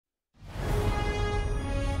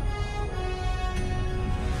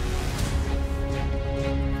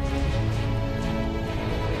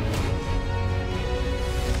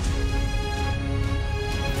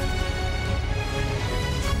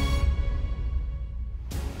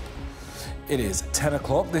It is 10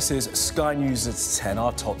 o'clock. This is Sky News at 10,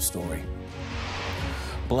 our top story.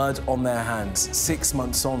 Blood on their hands. 6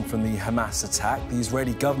 months on from the Hamas attack, the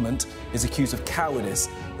Israeli government is accused of cowardice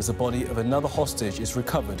as the body of another hostage is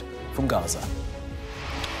recovered from Gaza.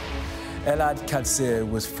 Elad Katzir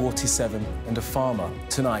was 47 and a farmer.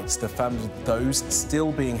 Tonight, the families of those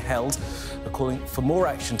still being held are calling for more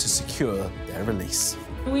action to secure their release.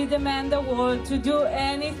 We demand the world to do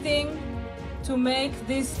anything to make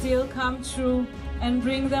this deal come true and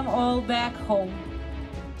bring them all back home.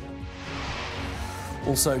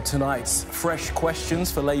 Also tonight, fresh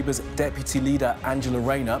questions for Labour's Deputy Leader Angela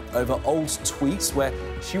Rayner over old tweets where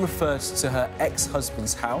she refers to her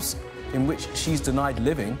ex-husband's house, in which she's denied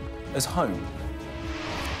living, as home.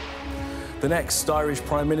 The next Irish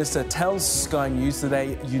Prime Minister tells Sky News that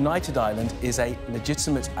a united Ireland is a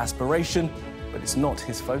legitimate aspiration, but it's not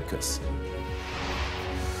his focus.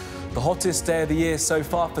 The hottest day of the year so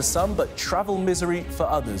far for some, but travel misery for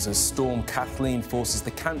others as Storm Kathleen forces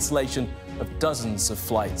the cancellation of dozens of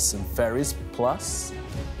flights and ferries, plus...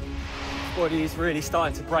 Body is really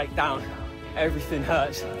starting to break down. Everything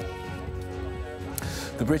hurts.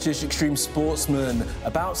 The British extreme sportsman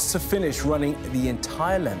about to finish running the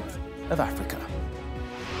entire length of Africa.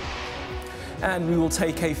 And we will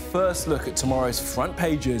take a first look at tomorrow's front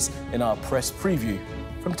pages in our press preview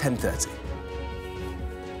from 10:30.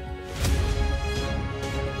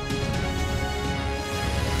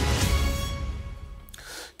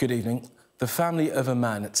 Good evening. The family of a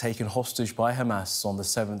man taken hostage by Hamas on the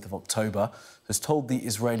 7th of October has told the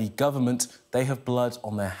Israeli government they have blood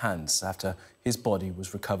on their hands after his body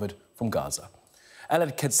was recovered from Gaza.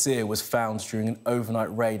 Elad Katzir was found during an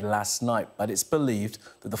overnight raid last night, but it's believed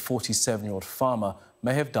that the 47-year-old farmer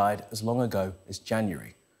may have died as long ago as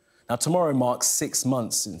January. Now, tomorrow marks 6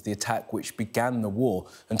 months since the attack which began the war,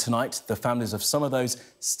 and tonight the families of some of those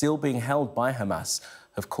still being held by Hamas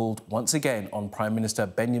have called once again on Prime Minister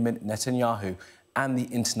Benjamin Netanyahu and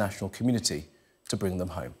the international community to bring them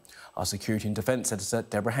home. Our security and defence editor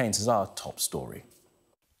Deborah Haynes has our top story.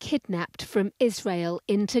 Kidnapped from Israel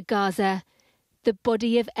into Gaza, the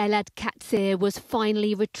body of Elad Katzir was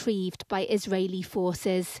finally retrieved by Israeli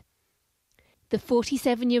forces. The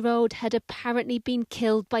 47-year-old had apparently been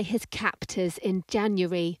killed by his captors in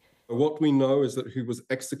January. What we know is that he was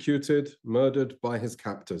executed, murdered by his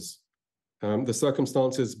captors. The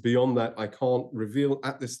circumstances beyond that I can't reveal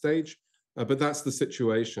at this stage, but that's the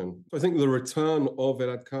situation. I think the return of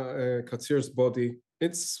Elad Katzir's body,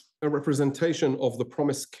 it's a representation of the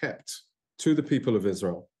promise kept to the people of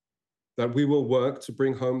Israel, that we will work to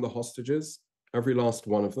bring home the hostages, every last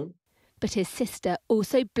one of them. But his sister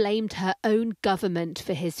also blamed her own government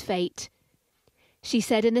for his fate. She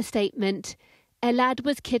said in a statement, Elad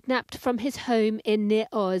was kidnapped from his home in Nir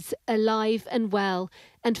Oz, alive and well,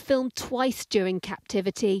 and filmed twice during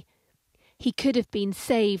captivity. He could have been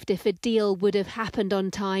saved if a deal would have happened on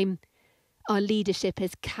time. Our leadership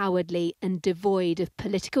is cowardly and devoid of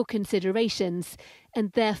political considerations,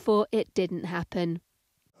 and therefore it didn't happen.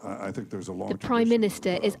 I think there's a long The Prime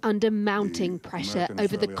Minister is under mounting pressure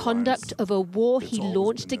over the conduct of a war he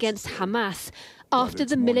launched against Hamas after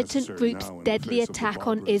the militant group's deadly attack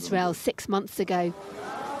on Israel 6 months ago.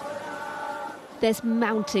 There's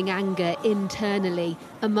mounting anger internally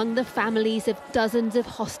among the families of dozens of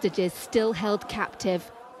hostages still held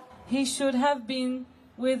captive. He should have been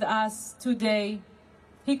with us today.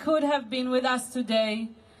 He could have been with us today.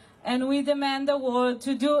 And we demand the world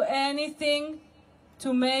to do anything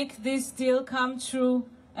to make this deal come true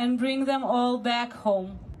and bring them all back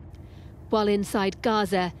home. While inside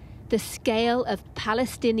Gaza, the scale of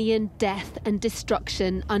Palestinian death and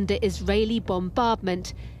destruction under Israeli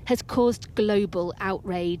bombardment has caused global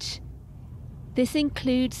outrage. This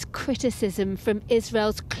includes criticism from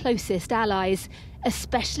Israel's closest allies,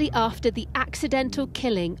 especially after the accidental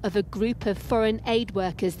killing of a group of foreign aid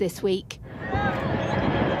workers this week.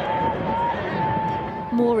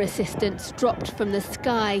 More assistance dropped from the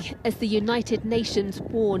sky as the United Nations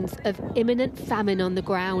warns of imminent famine on the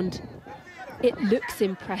ground. It looks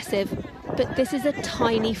impressive, but this is a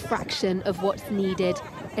tiny fraction of what's needed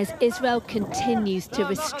as Israel continues to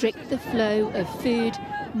restrict the flow of food,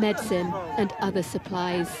 medicine and other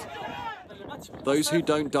supplies. Those who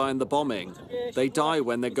don't die in the bombing, they die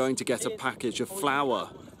when they're going to get a package of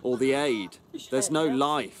flour or the aid. There's no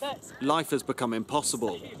life. Life has become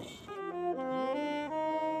impossible.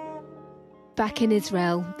 Back in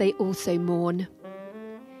Israel, they also mourn.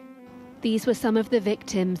 These were some of the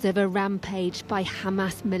victims of a rampage by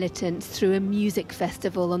Hamas militants through a music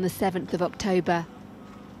festival on the 7th of October.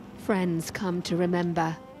 Friends come to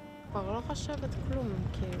remember.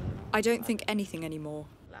 I don't think anything anymore.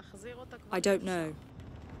 I don't know.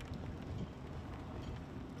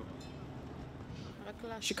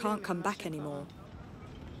 She can't come back anymore.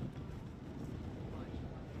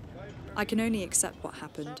 I can only accept what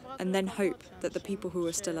happened and then hope that the people who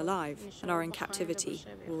are still alive and are in captivity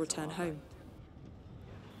will return home.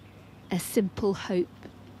 A simple hope,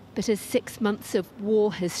 but as 6 months of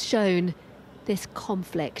war has shown, this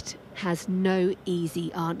conflict has no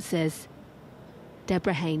easy answers.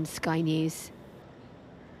 Deborah Haynes, Sky News.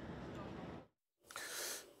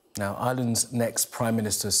 Now, Ireland's next Prime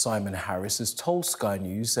Minister, Simon Harris, has told Sky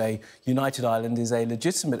News a united Ireland is a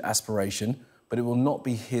legitimate aspiration, but it will not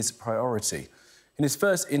be his priority. In his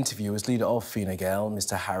first interview as leader of Fine Gael,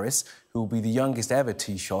 Mr Harris, who will be the youngest ever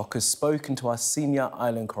Taoiseach, has spoken to our senior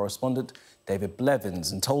Ireland correspondent, David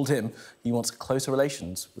Blevins, and told him he wants closer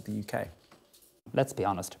relations with the UK. Let's be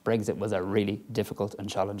honest, Brexit was a really difficult and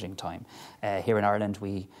challenging time. Here in Ireland,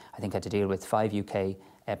 we, I think, had to deal with 5 UK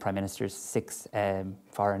Prime Ministers, 6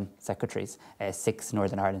 Foreign Secretaries, 6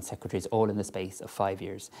 Northern Ireland Secretaries, all in the space of 5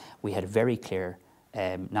 years. We had very clear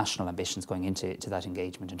national ambitions going into that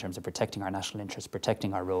engagement in terms of protecting our national interests,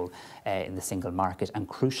 protecting our role in the single market, and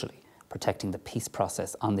crucially, protecting the peace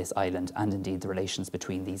process on this island and indeed the relations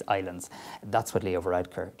between these islands. That's what Leo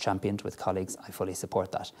Varadkar championed with colleagues. I fully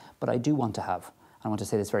support that. But I do want to have, I want to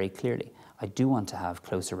say this very clearly, I do want to have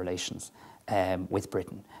closer relations with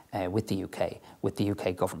Britain, with the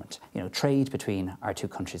UK government. You know, trade between our two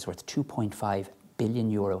countries worth €2.5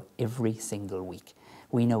 billion every single week.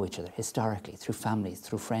 We know each other historically, through families,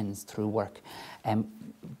 through friends, through work.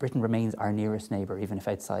 Britain remains our nearest neighbour, even if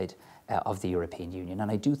outside of the European Union.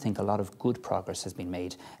 And I do think a lot of good progress has been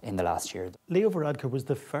made in the last year. Leo Varadkar was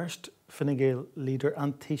the first Fine Gael leader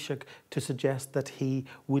and Taoiseach to suggest that he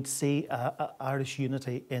would see Irish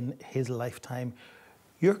unity in his lifetime.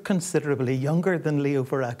 You're considerably younger than Leo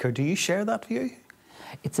Varadkar. Do you share that view?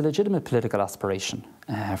 It's a legitimate political aspiration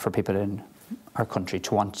for people in our country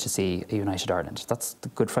to want to see a united Ireland. That's the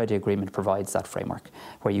Good Friday Agreement provides that framework,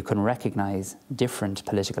 where you can recognise different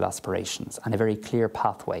political aspirations and a very clear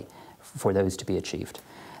pathway for those to be achieved.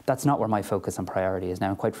 That's not where my focus and priority is now,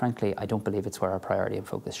 and quite frankly, I don't believe it's where our priority and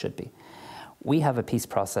focus should be. We have a peace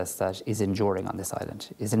process that is enduring on this island.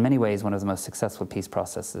 It is in many ways one of the most successful peace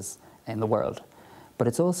processes in the world, but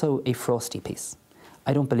it's also a frosty peace.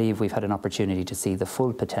 I don't believe we've had an opportunity to see the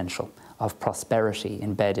full potential of prosperity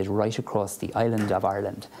embedded right across the island of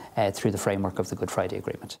Ireland through the framework of the Good Friday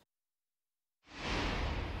Agreement.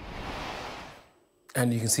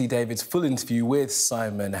 And you can see David's full interview with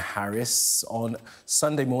Simon Harris on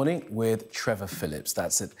Sunday morning with Trevor Phillips.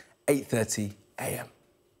 That's at 8:30 a.m.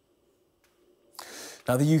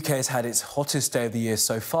 Now, the UK has had its hottest day of the year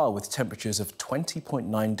so far, with temperatures of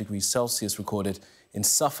 20.9 degrees Celsius recorded in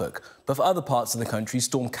Suffolk. But for other parts of the country,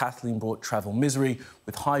 Storm Kathleen brought travel misery,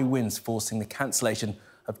 with high winds forcing the cancellation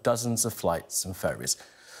of dozens of flights and ferries.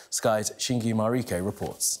 Sky's Shingi Marike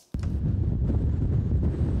reports.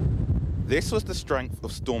 This was the strength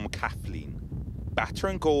of Storm Kathleen,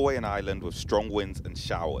 battering Galway and Ireland with strong winds and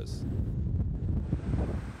showers,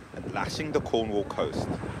 and lashing the Cornwall coast.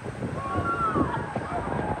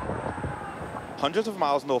 Hundreds of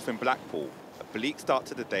miles north in Blackpool, a bleak start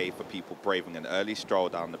to the day for people braving an early stroll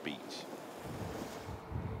down the beach.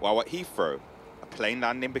 While at Heathrow, a plane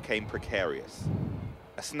landing became precarious,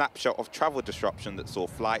 a snapshot of travel disruption that saw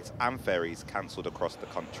flights and ferries cancelled across the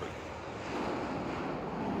country.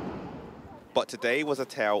 But today was a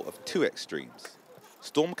tale of two extremes.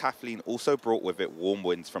 Storm Kathleen also brought with it warm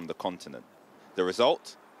winds from the continent. The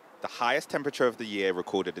result? The highest temperature of the year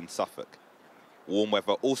recorded in Suffolk. Warm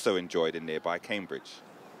weather also enjoyed in nearby Cambridge.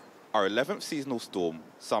 Our 11th seasonal storm,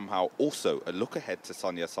 somehow also a look ahead to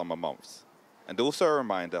sunnier summer months. And also a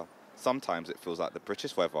reminder, sometimes it feels like the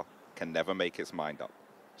British weather can never make its mind up.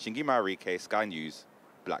 Shingi Marike, Sky News,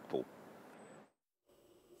 Blackpool.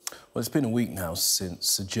 Well, it's been a week now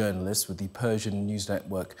since a journalist with the Persian news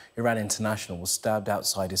network Iran International was stabbed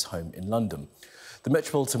outside his home in London. The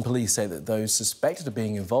Metropolitan Police say that those suspected of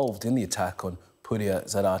being involved in the attack on Puriya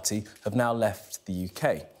Zarati have now left the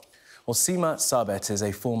UK. Well, Seema Sabet is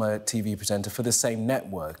a former TV presenter for the same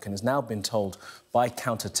network and has now been told by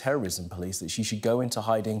counter-terrorism police that she should go into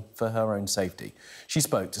hiding for her own safety. She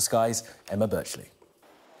spoke to Sky's Emma Birchley.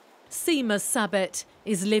 Seema Sabet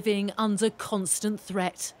is living under constant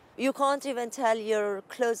threat. You can't even tell your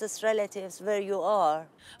closest relatives where you are.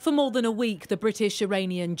 For more than a week, the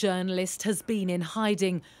British-Iranian journalist has been in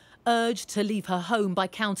hiding, urged to leave her home by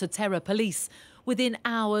counter-terror police within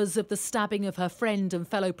hours of the stabbing of her friend and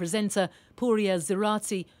fellow presenter, Puriya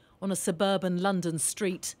Zarati, on a suburban London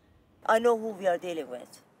street. I know who we are dealing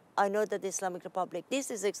with. I know that the Islamic Republic,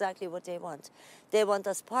 this is exactly what they want. They want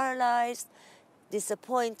us paralyzed,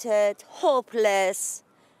 disappointed, hopeless,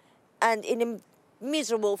 and in a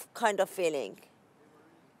miserable kind of feeling.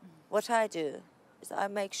 What I do is I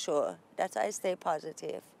make sure that I stay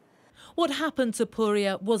positive. What happened to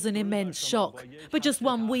Pouria was an immense shock. But just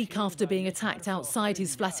 1 week after being attacked outside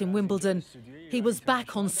his flat in Wimbledon, he was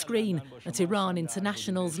back on screen at Iran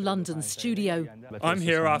International's London studio. I'm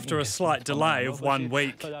here after a slight delay of 1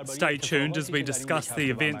 week. Stay tuned as we discuss the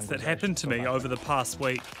events that happened to me over the past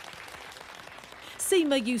week.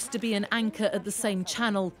 Seema used to be an anchor at the same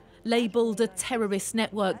channel, labelled a terrorist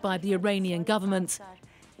network by the Iranian government.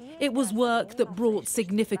 It was work that brought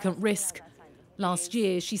significant risk. Last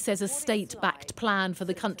year, she says a state-backed plan for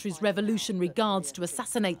the country's Revolutionary Guards to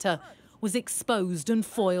assassinate her was exposed and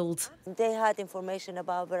foiled. They had information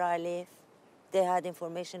about where I live. They had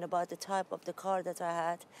information about the type of the car that I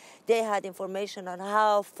had. They had information on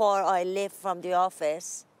how far I live from the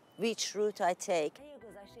office, which route I take.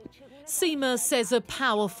 Seema says a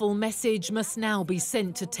powerful message must now be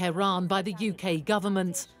sent to Tehran by the UK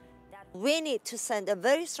government. We need to send a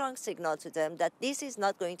very strong signal to them that this is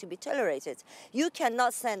not going to be tolerated. You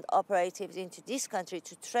cannot send operatives into this country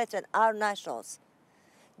to threaten our nationals.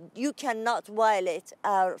 You cannot violate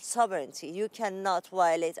our sovereignty. You cannot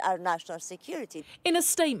violate our national security. In a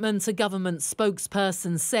statement, a government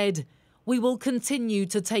spokesperson said, "We will continue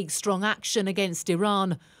to take strong action against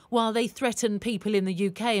Iran while they threaten people in the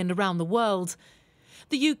UK and around the world."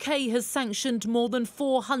 The UK has sanctioned more than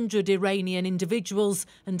 400 Iranian individuals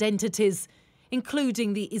and entities,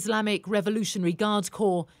 including the Islamic Revolutionary Guard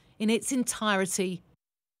Corps, in its entirety.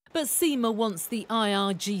 But Seema wants the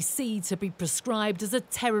IRGC to be prescribed as a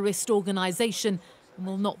terrorist organisation and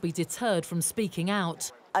will not be deterred from speaking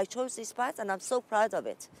out. I chose this path and I'm so proud of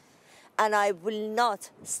it. And I will not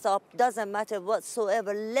stop, doesn't matter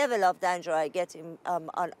whatsoever level of danger I get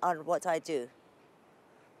on what I do.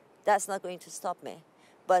 That's not going to stop me.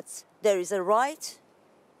 But there is a right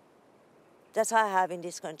that I have in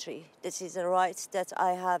this country. This is a right that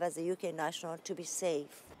I have as a UK national to be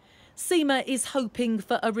safe. Seema is hoping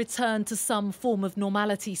for a return to some form of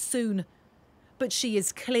normality soon. But she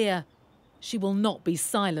is clear she will not be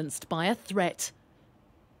silenced by a threat.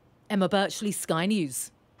 Emma Birchley, Sky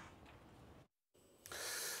News.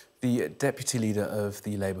 The deputy leader of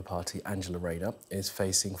the Labour Party, Angela Rayner, is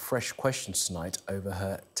facing fresh questions tonight over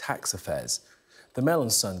her tax affairs. The Mail on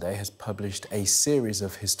Sunday has published a series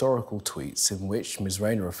of historical tweets in which Ms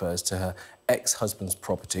Rayner refers to her ex-husband's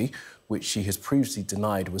property, which she has previously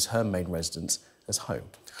denied was her main residence, as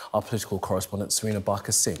home. Our political correspondent, Serena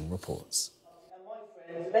Barker-Singh, reports.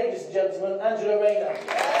 Ladies and gentlemen, Angela Rayner.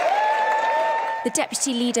 The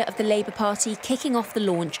deputy leader of the Labour Party kicking off the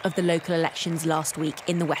launch of the local elections last week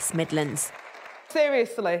in the West Midlands.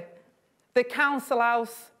 Seriously, the council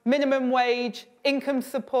house, minimum wage, income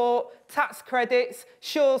support, tax credits,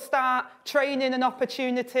 Sure Start, training and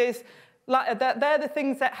opportunities, they're the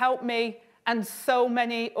things that help me and so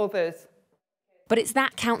many others. But it's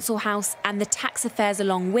that council house and the tax affairs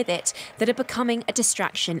along with it that are becoming a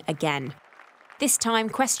distraction again. This time,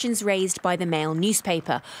 questions raised by the Mail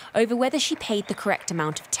newspaper over whether she paid the correct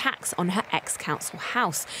amount of tax on her ex-council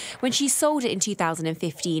house when she sold it in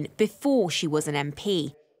 2015 before she was an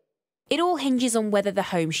MP. It all hinges on whether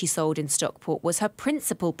the home she sold in Stockport was her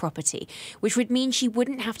principal property, which would mean she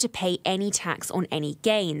wouldn't have to pay any tax on any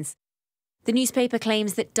gains. The newspaper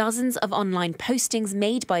claims that dozens of online postings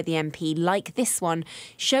made by the MP, like this one,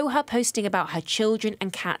 show her posting about her children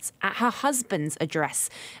and cats at her husband's address,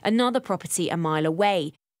 another property a mile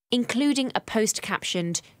away, including a post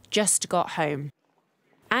captioned, "Just got home."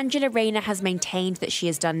 Angela Rayner has maintained that she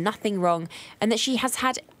has done nothing wrong and that she has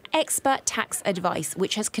had expert tax advice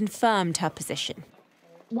which has confirmed her position.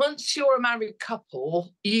 Once you're a married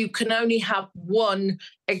couple, you can only have one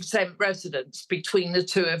exempt residence between the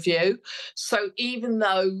two of you. So even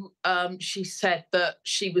though she said that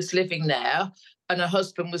she was living there and her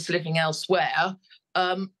husband was living elsewhere,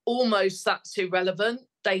 almost that's irrelevant.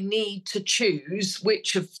 They need to choose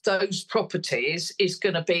which of those properties is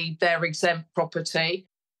going to be their exempt property.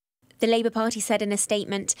 The Labour Party said in a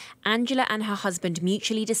statement, Angela and her husband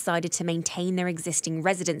mutually decided to maintain their existing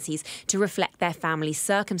residencies to reflect their family's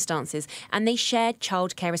circumstances, and they shared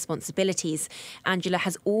childcare responsibilities. Angela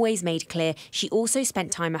has always made clear she also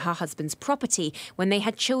spent time at her husband's property when they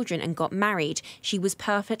had children and got married. She was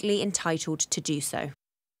perfectly entitled to do so.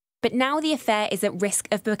 But now the affair is at risk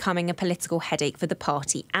of becoming a political headache for the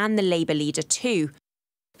party and the Labour leader too.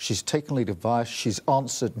 She's taken lead advice. She's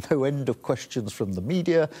answered no end of questions from the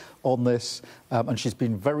media on this, and she's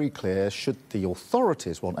been very clear, should the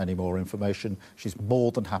authorities want any more information, she's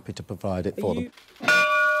more than happy to provide it for them.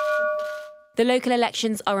 The local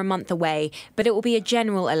elections are a month away, but it will be a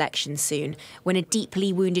general election soon, when a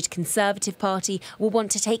deeply wounded Conservative Party will want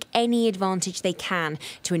to take any advantage they can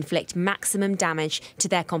to inflict maximum damage to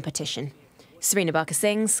their competition. Serena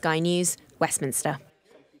Barker-Singh, Sky News, Westminster.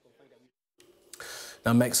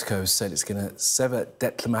 Now, Mexico said it's going to sever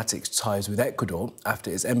diplomatic ties with Ecuador after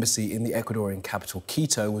its embassy in the Ecuadorian capital,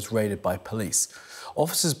 Quito, was raided by police.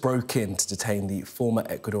 Officers broke in to detain the former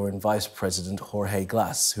Ecuadorian Vice President Jorge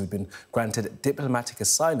Glass, who had been granted diplomatic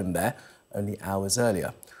asylum there only hours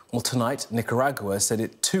earlier. Well, tonight, Nicaragua said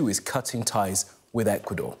it too is cutting ties with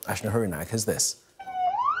Ecuador. Ashna Hurinag has this.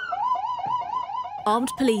 Armed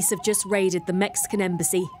police have just raided the Mexican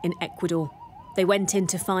embassy in Ecuador. They went in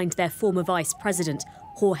to find their former Vice President,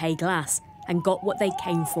 Jorge Glass, and got what they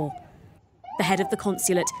came for. The head of the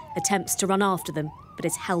consulate attempts to run after them, but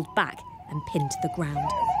is held back and pinned to the ground.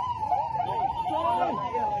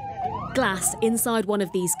 Glass, inside one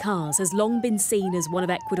of these cars, has long been seen as one of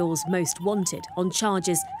Ecuador's most wanted on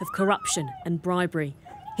charges of corruption and bribery.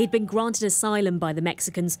 He'd been granted asylum by the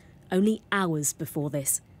Mexicans only hours before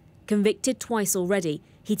this. Convicted twice already,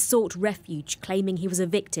 he'd sought refuge, claiming he was a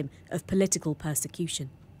victim of political persecution.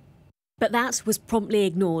 But that was promptly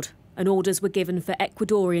ignored, and orders were given for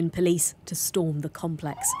Ecuadorian police to storm the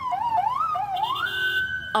complex.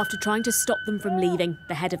 After trying to stop them from leaving,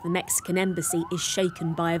 the head of the Mexican embassy is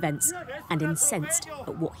shaken by events and incensed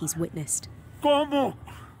at what he's witnessed.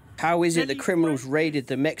 How is it the criminals raided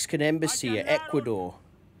the Mexican embassy at Ecuador?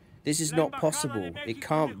 This is not possible. It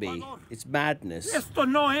can't be. It's madness. I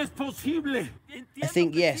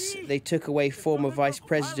think, yes, they took away former Vice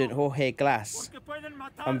President Jorge Glass.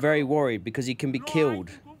 I'm very worried because he can be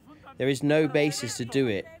killed. There is no basis to do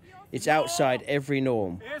it. It's outside every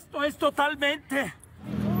norm.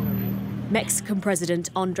 Mexican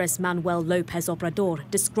President Andrés Manuel López Obrador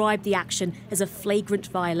described the action as a flagrant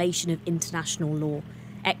violation of international law.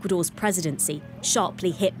 Ecuador's presidency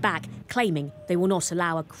sharply hit back, claiming they will not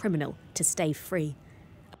allow a criminal to stay free.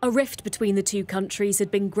 A rift between the two countries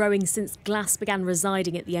had been growing since Glass began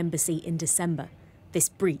residing at the embassy in December. This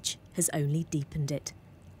breach has only deepened it.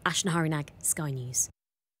 Ashna Hurinag, Sky News.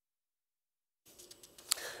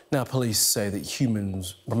 Now, police say that human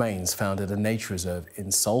remains found at a nature reserve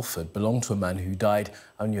in Salford belong to a man who died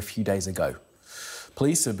only a few days ago.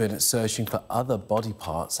 Police have been searching for other body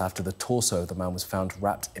parts after the torso of the man was found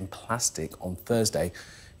wrapped in plastic on Thursday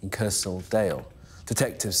in Kersaldale.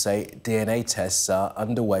 Detectives say DNA tests are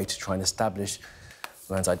underway to try and establish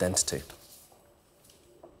the man's identity.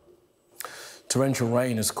 Torrential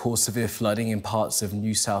rain has caused severe flooding in parts of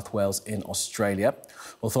New South Wales in Australia.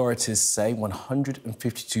 Authorities say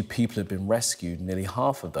 152 people have been rescued. Nearly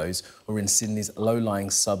half of those were in Sydney's low-lying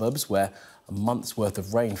suburbs, where a month's worth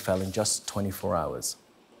of rain fell in just 24 hours.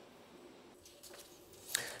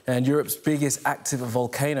 And Europe's biggest active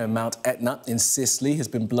volcano, Mount Etna in Sicily, has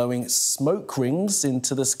been blowing smoke rings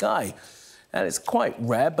into the sky. And it's quite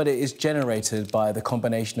rare, but it is generated by the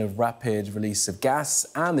combination of rapid release of gas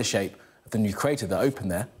and the shape of the new crater that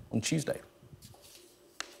opened there on Tuesday.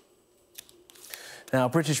 Now, a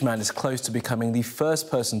British man is close to becoming the first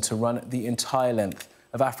person to run the entire length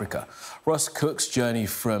of Africa. Ross Cook's journey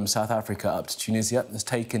from South Africa up to Tunisia has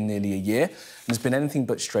taken nearly a year and has been anything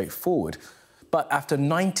but straightforward. But after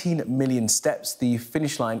 19 million steps, the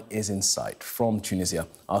finish line is in sight. From Tunisia,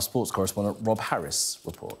 our sports correspondent Rob Harris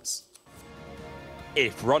reports.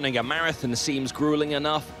 If running a marathon seems gruelling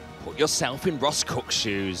enough, put yourself in Ross Cook's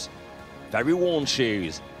shoes. Very worn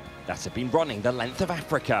shoes that have been running the length of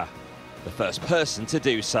Africa. The first person to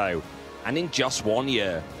do so, and in just 1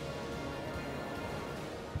 year.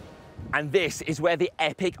 And this is where the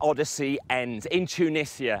epic odyssey ends, in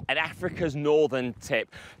Tunisia, at Africa's northern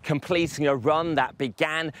tip, completing a run that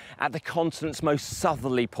began at the continent's most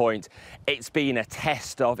southerly point. It's been a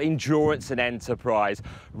test of endurance and enterprise.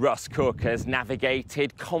 Ross Cook has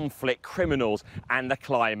navigated conflict, criminals, and the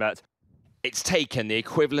climate. It's taken the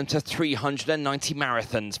equivalent of 390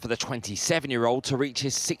 marathons for the 27-year-old to reach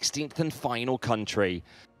his 16th and final country.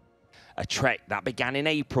 A trek that began in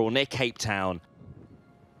April near Cape Town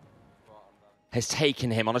has taken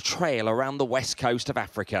him on a trail around the west coast of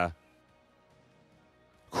Africa,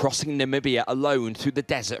 crossing Namibia alone through the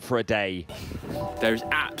desert for a day. There is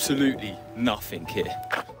absolutely nothing here.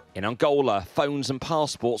 In Angola, phones and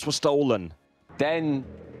passports were stolen. Then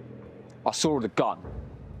I saw the gun.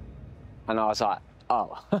 And I was like,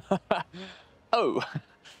 oh. Oh.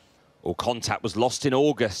 All contact was lost in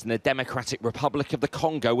August in the Democratic Republic of the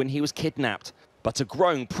Congo when he was kidnapped. But a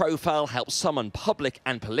growing profile helped summon public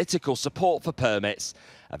and political support for permits,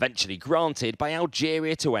 eventually granted by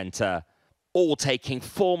Algeria to enter. All taking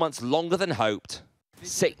 4 months longer than hoped.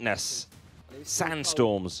 Sickness,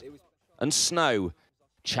 sandstorms and snow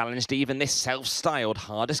challenged even this self-styled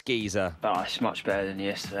hardest geezer. Oh, it's much better than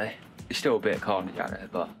yesterday. It's still a bit cold down there,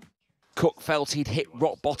 but... Cook felt he'd hit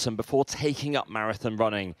rock bottom before taking up marathon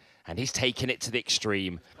running, and he's taken it to the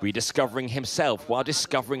extreme, rediscovering himself while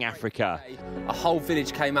discovering Africa. A whole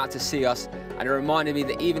village came out to see us, and it reminded me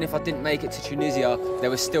that even if I didn't make it to Tunisia, there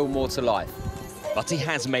was still more to life. But he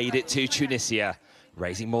has made it to Tunisia,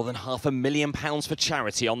 raising more than £500,000 for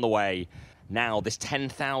charity on the way. Now this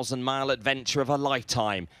 10,000-mile adventure of a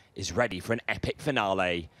lifetime is ready for an epic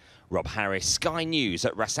finale. Rob Harris, Sky News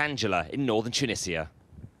at Ras Angela in northern Tunisia.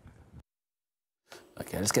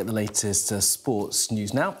 OK, let's get the latest sports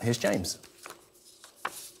news now. Here's James.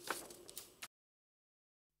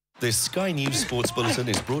 This Sky News Sports Bulletin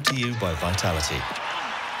is brought to you by Vitality.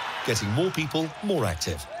 Getting more people more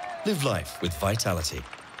active. Live life with Vitality.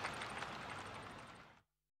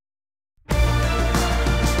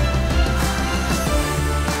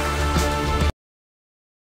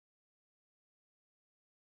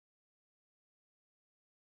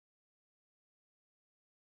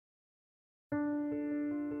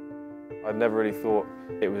 I'd never really thought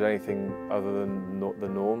it was anything other than the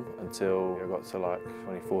norm until I got to like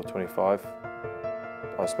 24, 25.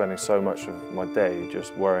 I was spending so much of my day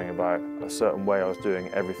just worrying about a certain way I was doing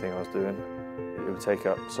everything I was doing. It would take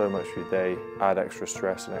up so much of your day, add extra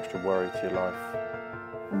stress and extra worry to your life.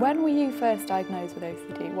 When were you first diagnosed with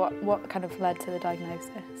OCD? What kind of led to the diagnosis?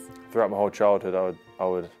 Throughout my whole childhood, I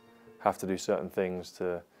would have to do certain things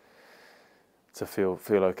to feel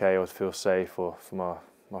okay or to feel safe, or for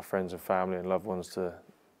my friends and family and loved ones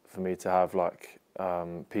for me to have like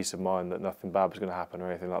peace of mind that nothing bad was going to happen or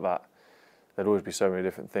anything like that. There'd always be so many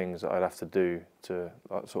different things that I'd have to do to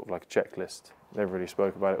sort of like a checklist. Never really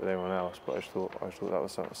spoke about it with anyone else, but I just thought that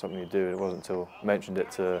was something you do. It wasn't until I mentioned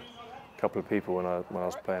it to a couple of people when I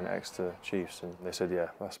was playing at Exeter Chiefs, and they said, yeah,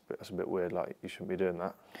 that's a bit weird, like you shouldn't be doing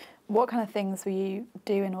that. What kind of things were you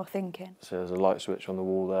doing or thinking? So there's a light switch on the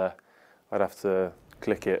wall there. I'd have to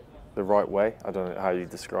click it the right way. I don't know how you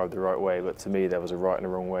describe the right way, but to me there was a right and a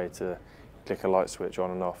wrong way to click a light switch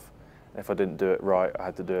on and off. If I didn't do it right, I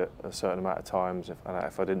had to do it a certain amount of times.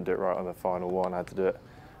 If I didn't do it right on the final one, I had to do it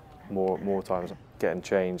more times. Getting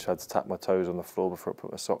changed, I had to tap my toes on the floor before I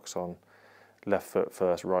put my socks on. Left foot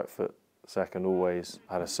first, right foot second, always.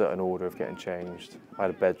 I had a certain order of getting changed. I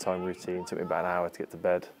had a bedtime routine, it took me about an hour to get to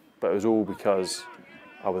bed. But it was all because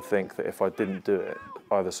I would think that if I didn't do it,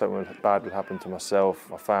 either something bad would happen to myself,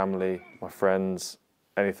 my family, my friends,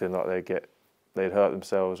 anything, like they'd hurt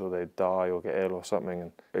themselves or they'd die or get ill or something.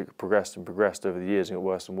 And it progressed and progressed over the years and got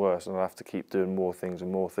worse and worse, and I'd have to keep doing more things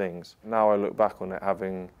and more things. Now I look back on it,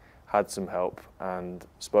 having had some help and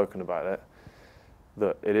spoken about it,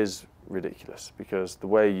 that it is ridiculous, because the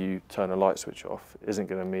way you turn a light switch off isn't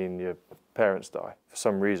going to mean your parents die. For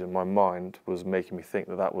some reason, my mind was making me think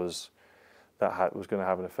that was going to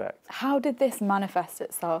have an effect. How did this manifest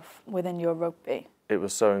itself within your rugby? It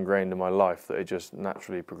was so ingrained in my life that it just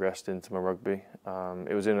naturally progressed into my rugby.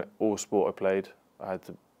 It was in all sport I played. I had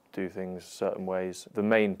to do things certain ways. The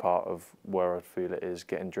main part of where I feel it is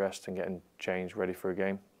getting dressed and getting changed ready for a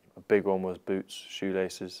game. A big one was boots,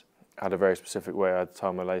 shoelaces. I had a very specific way I had to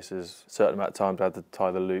tie my laces. A certain amount of times I had to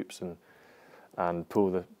tie the loops and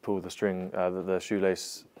pull the string, the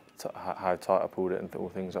shoelace, how tight I pulled it and all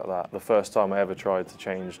things like that. The first time I ever tried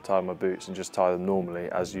to tie my boots and just tie them normally,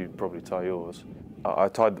 as you'd probably tie yours, I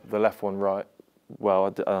tied the left one right. Well,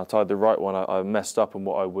 and I tied the right one. I messed up on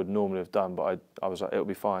what I would normally have done, but I was like, it'll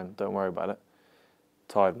be fine, don't worry about it.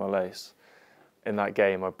 Tied my lace. In that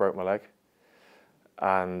game, I broke my leg.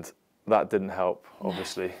 And that didn't help,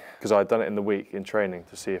 obviously, because I'd done it in the week in training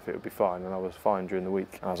to see if it would be fine, and I was fine during the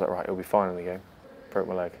week. And I was like, right, it'll be fine in the game. Broke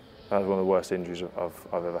my leg. That was one of the worst injuries I've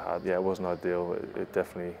ever had. Yeah, it wasn't ideal. It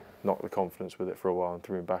definitely knocked the confidence with it for a while and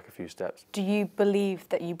threw me back a few steps. Do you believe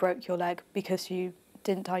that you broke your leg because you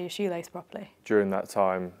didn't tie your shoelace properly? During that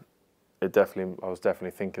time, I was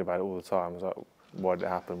definitely thinking about it all the time. I was like, why did it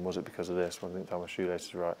happen? Was it because of this? When I didn't tie my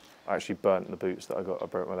shoelaces right? I actually burnt the boots that I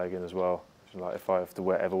broke my leg in as well. Like, if I have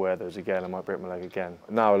to ever wear those again, I might break my leg again.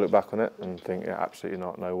 Now I look back on it and think, yeah, absolutely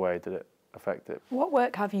not, no way did it affect it. What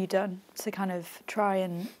work have you done to kind of try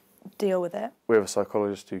and deal with it? We have a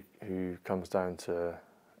psychologist who comes down to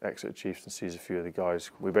Exeter Chiefs and sees a few of the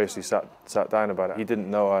guys. We basically sat down about it. He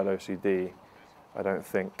didn't know I had OCD, I don't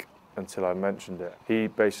think, until I mentioned it. He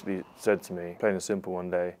basically said to me, plain and simple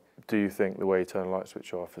one day, do you think the way you turn the light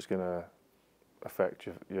switch off is going to affect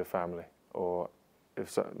your family? Or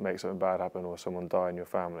if make something bad happen or someone die in your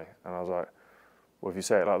family? And I was like, well, if you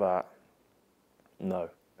say it like that, no.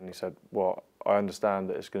 And he said, well, I understand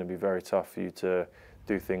that it's going to be very tough for you to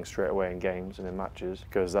do things straight away in games and in matches,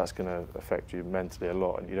 because that's going to affect you mentally a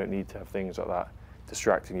lot, and you don't need to have things like that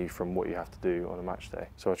distracting you from what you have to do on a match day.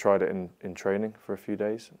 So I tried it in training for a few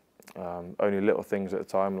days, only little things at a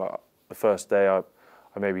time. Like the first day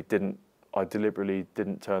I deliberately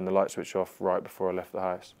didn't turn the light switch off right before I left the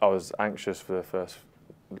house. I was anxious for the first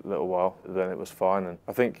little while, then it was fine. And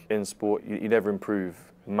I think in sport, you never improve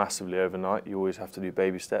massively overnight. You always have to do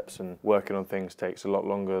baby steps, and working on things takes a lot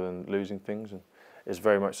longer than losing things. And it's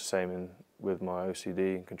very much the same with my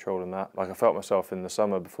OCD and controlling that. Like I felt myself in the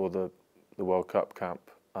summer before the World Cup camp,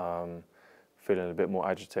 feeling a bit more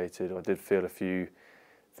agitated. I did feel a few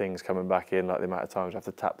things coming back in, like the amount of times I have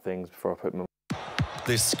to tap things before I put them on.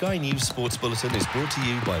 This Sky News Sports Bulletin is brought to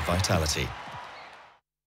you by Vitality.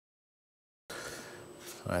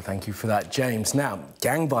 All right, thank you for that, James. Now,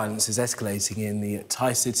 gang violence is escalating in the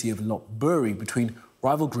Thai city of Lopburi between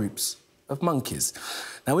rival groups of monkeys.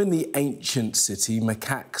 Now, in the ancient city,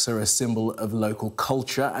 macaques are a symbol of local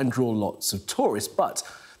culture and draw lots of tourists, but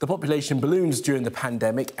the population balloons during the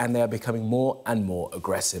pandemic and they are becoming more and more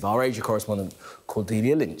aggressive. Our Asia correspondent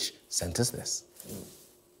Cordelia Lynch sent us this.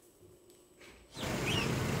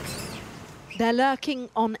 They're lurking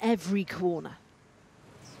on every corner,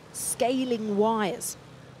 scaling wires,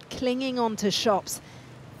 clinging onto shops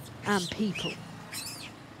and people.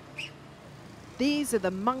 These are the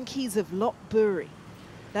monkeys of Lopburi.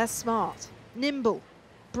 They're smart, nimble,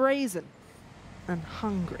 brazen and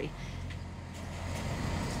hungry.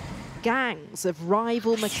 Gangs of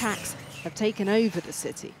rival macaques have taken over the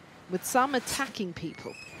city, with some attacking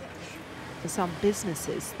people. For some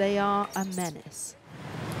businesses, they are a menace.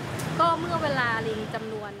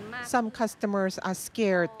 Some customers are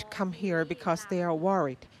scared to come here because they are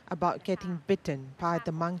worried about getting bitten by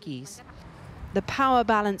the monkeys. The power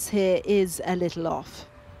balance here is a little off.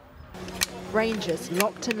 Rangers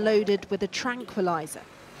locked and loaded with a tranquilizer,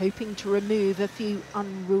 hoping to remove a few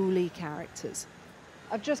unruly characters.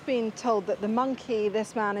 I've just been told that the monkey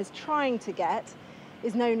this man is trying to get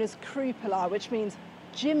is known as Krupala, which means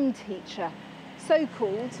gym teacher. So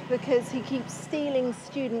called because he keeps stealing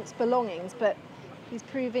students' belongings, but he's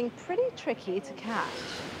proving pretty tricky to catch.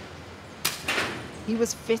 He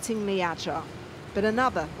was fittingly agile, but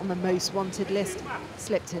another on the most wanted list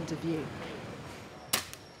slipped into view.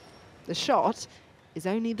 The shot is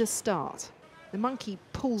only the start. The monkey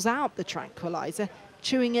pulls out the tranquilizer,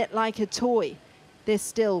 chewing it like a toy. This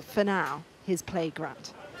still, for now, his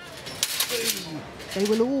playground. They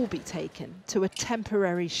will all be taken to a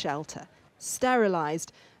temporary shelter,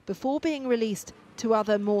 sterilised before being released to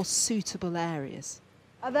other more suitable areas.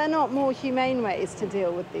 Are there not more humane ways to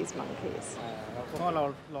deal with these monkeys?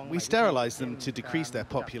 We sterilise them to decrease their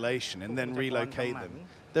population and then relocate them.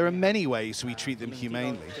 There are many ways we treat them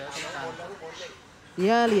humanely.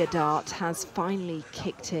 The earlier dart has finally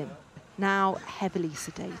kicked in, now heavily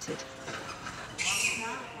sedated.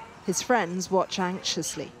 His friends watch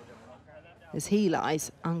anxiously as he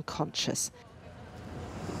lies unconscious.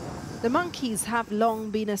 The monkeys have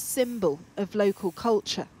long been a symbol of local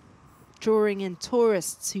culture, drawing in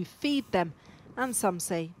tourists who feed them and, some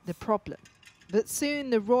say, the problem. But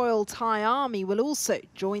soon the Royal Thai Army will also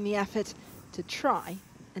join the effort to try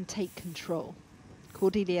and take control.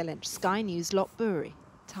 Cordelia Lynch, Sky News, Lopburi,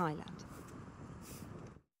 Thailand.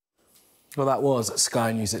 Well, that was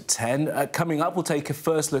Sky News at 10. Coming up, we'll take a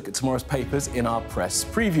first look at tomorrow's papers in our press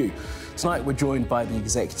preview. Tonight, we're joined by the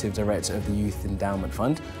Executive Director of the Youth Endowment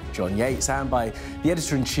Fund, John Yates, and by the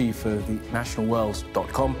Editor-in-Chief of the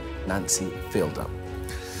nationalworld.com, Nancy Fielder.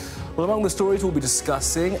 Well, among the stories we'll be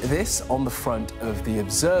discussing, this on the front of The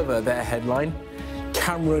Observer, their headline,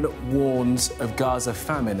 Cameron warns of Gaza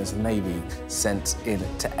famine as the Navy sent in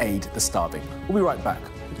to aid the starving. We'll be right back.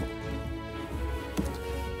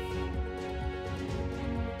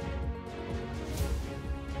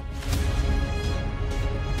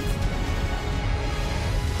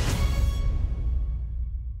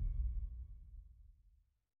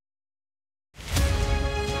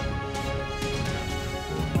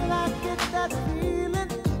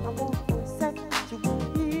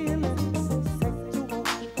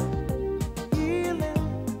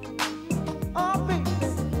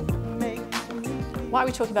 Why are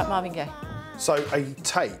we talking about Marvin Gaye? So a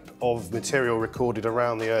tape of material recorded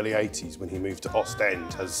around the early 80s when he moved to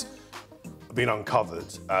Ostend has been uncovered.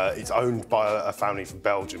 It's owned by a family from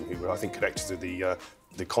Belgium who were, I think, connected to the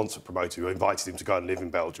the concert promoter who invited him to go and live in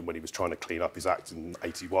Belgium when he was trying to clean up his act in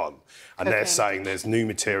 '81. And they're saying there's new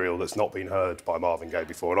material that's not been heard by Marvin Gaye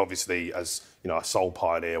before. And obviously, as you know, a soul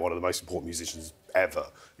pioneer, one of the most important musicians ever,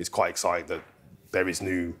 it's quite exciting that there is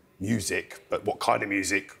new music, but what kind of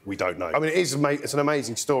music, we don't know. I mean, it's an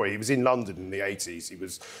amazing story. He was in London in the 80s. He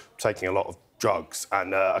was taking a lot of drugs,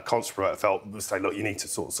 and a concert promoter was saying, look, you need to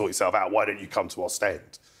sort yourself out. Why don't you come to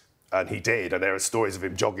Ostend? And he did, and there are stories of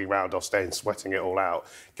him jogging around Ostend, sweating it all out,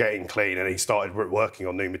 getting clean, and he started working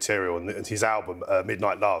on new material. And his album,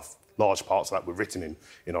 Midnight Love, large parts of that were written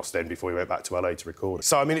in Ostend before he went back to LA to record it.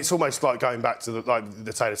 So, I mean, it's almost like going back to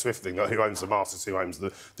the Taylor Swift thing, like who owns the masters, who owns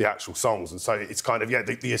the actual songs. And so it's kind of, yeah,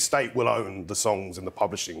 the estate will own the songs and the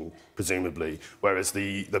publishing, presumably, whereas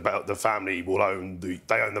the family will own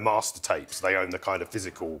they own the master tapes, they own the kind of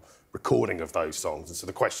physical recording of those songs. And so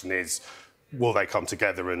the question is, will they come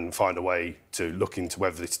together and find a way to look into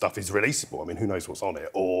whether this stuff is releasable? I mean, who knows what's on it?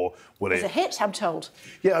 Or will There's a hit, I'm told.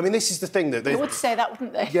 Yeah, I mean, this is the thing that... They would say that,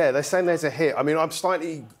 wouldn't they? Yeah, they're saying there's a hit. I mean, it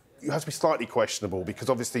has to be slightly questionable because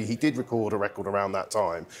obviously he did record a record around that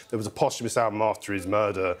time. There was a posthumous album after his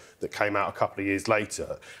murder that came out a couple of years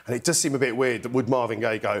later. And it does seem a bit weird that would Marvin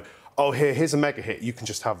Gaye go, oh, here's a mega hit, you can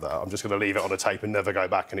just have that. I'm just going to leave it on a tape and never go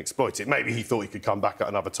back and exploit it. Maybe he thought he could come back at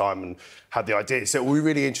another time and had the idea. So it will be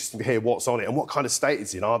really interesting to hear what's on it and what kind of state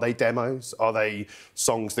it's in. Are they demos? Are they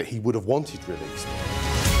songs that he would have wanted released?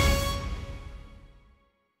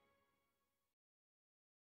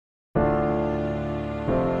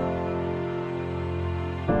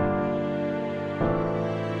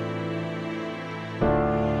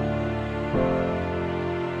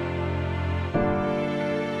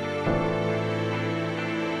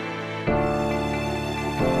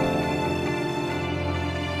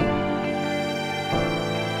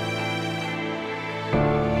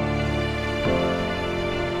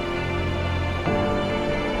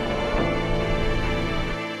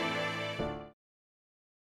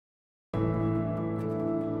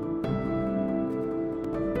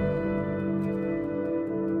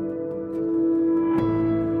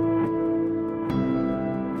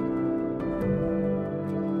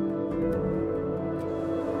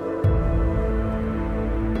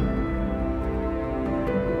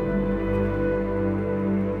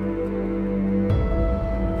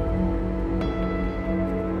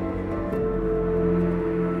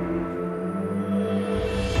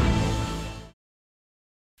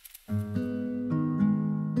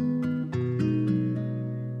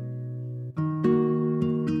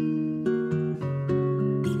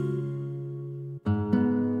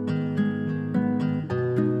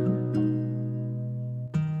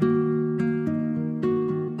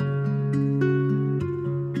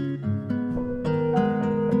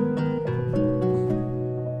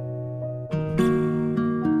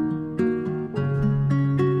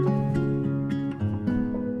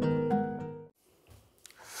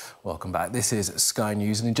 Welcome back. This is Sky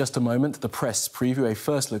News, and in just a moment, the press preview a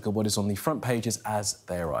first look at what is on the front pages as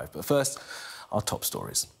they arrive. But first, our top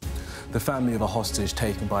stories. The family of a hostage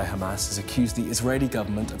taken by Hamas has accused the Israeli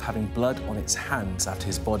government of having blood on its hands after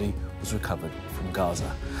his body was recovered from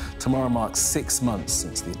Gaza. Tomorrow marks 6 months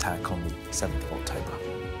since the attack on the 7th of October.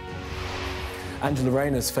 Angela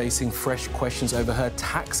Rayner is facing fresh questions over her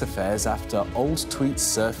tax affairs after old tweets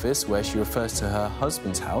surface where she refers to her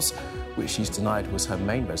husband's house, which she's denied was her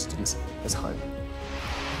main residence, as home.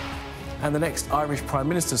 And the next Irish Prime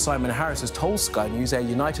Minister, Simon Harris, has told Sky News a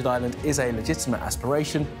united Ireland is a legitimate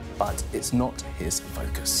aspiration, but it's not his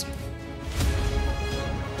focus.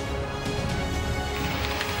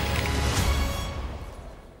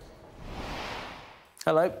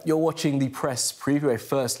 Hello, you're watching the press preview, a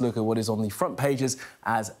first look at what is on the front pages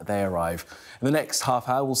as they arrive. In the next half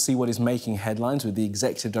hour, we'll see what is making headlines with the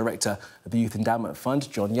Executive Director of the Youth Endowment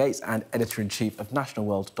Fund, John Yates, and Editor-in-Chief of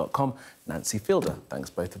NationalWorld.com, Nancy Fielder. Thanks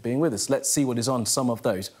both for being with us. Let's see what is on some of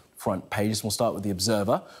those front pages. We'll start with The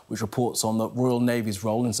Observer, which reports on the Royal Navy's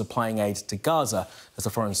role in supplying aid to Gaza, as the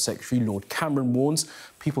Foreign Secretary, Lord Cameron, warns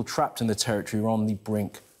people trapped in the territory are on the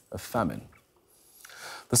brink of famine.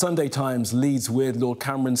 The Sunday Times leads with Lord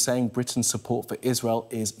Cameron saying Britain's support for Israel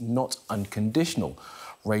is not unconditional,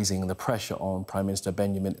 raising the pressure on Prime Minister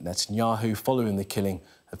Benjamin Netanyahu following the killing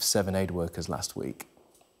of 7 aid workers last week.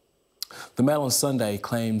 The Mail on Sunday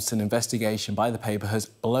claims an investigation by the paper has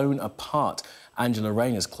blown apart Angela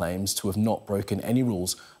Rayner's claims to have not broken any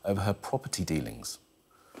rules over her property dealings.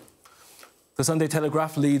 The Sunday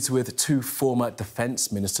Telegraph leads with 2 former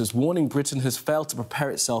defence ministers warning Britain has failed to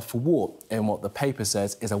prepare itself for war in what the paper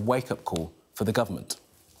says is a wake-up call for the government.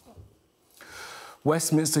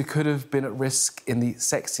 Westminster could have been at risk in the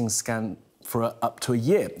sexting for up to a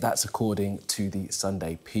year. That's according to the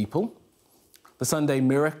Sunday People. The Sunday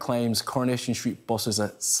Mirror claims Coronation Street bosses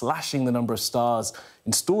are slashing the number of stars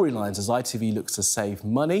in storylines as ITV looks to save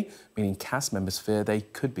money, meaning cast members fear they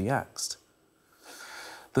could be axed.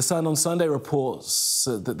 The Sun on Sunday reports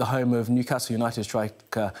that the home of Newcastle United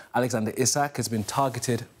striker Alexander Isak has been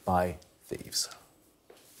targeted by thieves.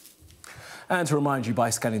 And to remind you, by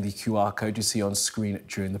scanning the QR code you see on screen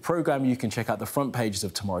during the programme, you can check out the front pages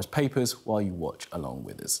of tomorrow's papers while you watch along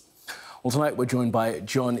with us. Well, tonight we're joined by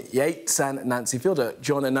John Yates and Nancy Fielder.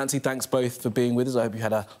 John and Nancy, thanks both for being with us. I hope you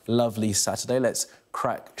had a lovely Saturday. Let's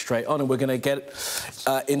crack straight on, and we're going to get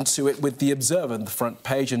into it with The Observer on the front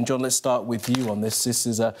page. And John, let's start with you on this. This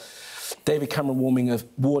is David Cameron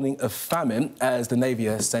warning of famine as the Navy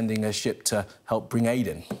are sending a ship to help bring aid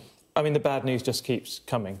in. I mean, the bad news just keeps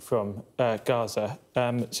coming from Gaza.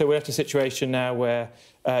 So we're at a situation now where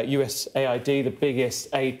USAID, the biggest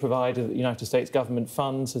aid provider that the United States government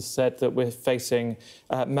funds, has said that we're facing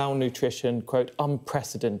malnutrition, quote,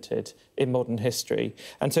 unprecedented in modern history.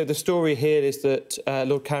 And so the story here is that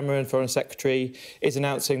Lord Cameron, Foreign Secretary, is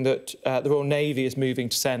announcing that the Royal Navy is moving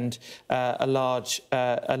to send a large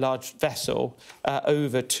vessel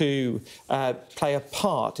over to play a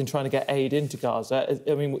part in trying to get aid into Gaza.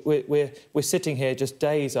 I mean, we're sitting here just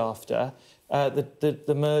days after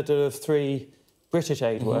the murder of 3 British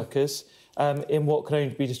aid workers in what can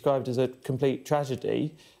only be described as a complete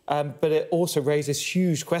tragedy. But it also raises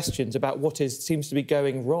huge questions about what seems to be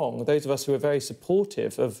going wrong. Those of us who are very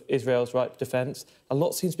supportive of Israel's right to defence, a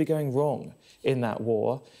lot seems to be going wrong in that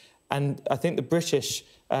war. And I think the British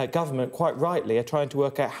government, quite rightly, are trying to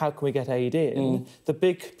work out how can we get aid in. The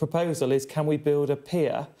big proposal is, can we build a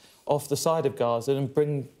pier off the side of Gaza and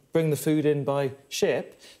bring the food in by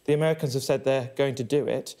ship? The Americans have said they're going to do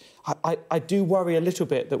it. I do worry a little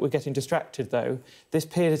bit that we're getting distracted, though. This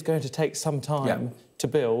pier is going to take some time to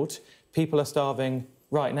build. People are starving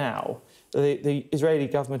right now. The Israeli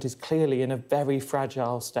government is clearly in a very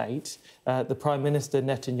fragile state. The Prime Minister,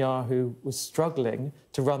 Netanyahu, was struggling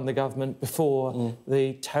to run the government before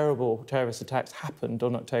the terrible terrorist attacks happened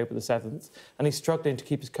on October the 7th, and he's struggling to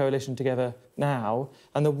keep his coalition together now,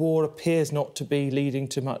 and the war appears not to be leading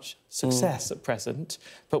to much success at present,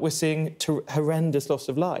 but we're seeing horrendous loss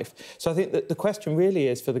of life. So I think that the question really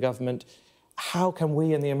is for the government, how can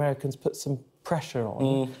we and the Americans put some pressure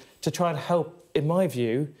on to try and help, in my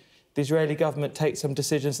view, the Israeli government take some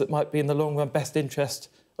decisions that might be in the long run best interest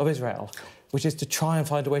of Israel, which is to try and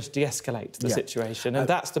find a way to de-escalate the situation. And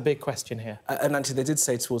that's the big question here. And Nancy, they did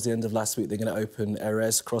say towards the end of last week they're going to open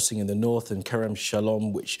Erez crossing in the north and Kerem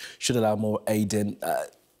Shalom, which should allow more aid in.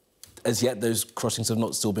 As yet, those crossings have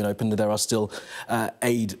not still been opened. There are still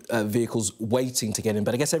aid vehicles waiting to get in.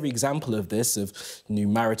 But I guess every example of this, of new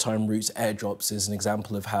maritime routes, airdrops, is an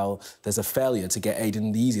example of how there's a failure to get aid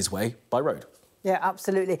in the easiest way, by road. Yeah,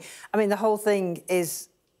 absolutely. I mean, the whole thing is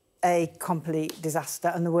a complete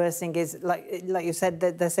disaster, and the worst thing is, like you said,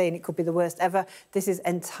 they're saying it could be the worst ever. This is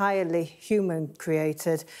entirely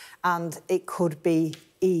human-created, and it could be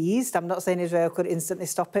eased. I'm not saying Israel could instantly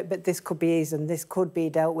stop it, but this could be eased and this could be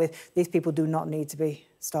dealt with. These people do not need to be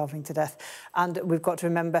starving to death. And we've got to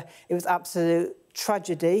remember, it was absolute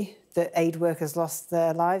tragedy that aid workers lost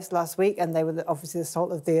their lives last week, and they were obviously the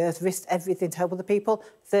salt of the earth, risked everything to help other people.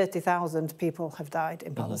 30,000 people have died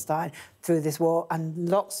in Palestine through this war, and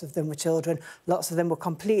lots of them were children. Lots of them were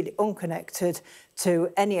completely unconnected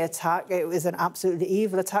to any attack. It was an absolutely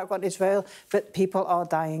evil attack on Israel, but people are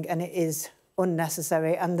dying, and it is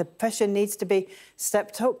unnecessary, and the pressure needs to be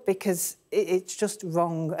stepped up because it's just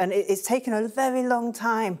wrong, and it's taken a very long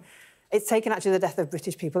time. It's taken actually the death of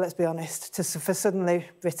British people, let's be honest, for suddenly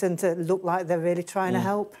Britain to look like they're really trying to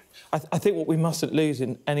help. I think what we mustn't lose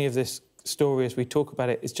in any of this story as we talk about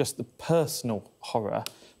it is just the personal horror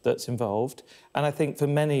that's involved. And I think for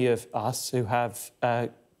many of us who have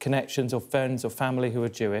connections or friends or family who are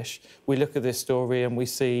Jewish, we look at this story and we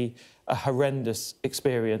see a horrendous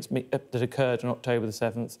experience that occurred on October the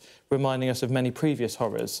 7th, reminding us of many previous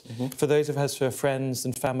horrors. For those of us who are friends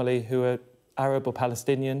and family who are Arab or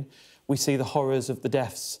Palestinian, we see the horrors of the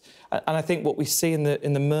deaths. And I think what we see in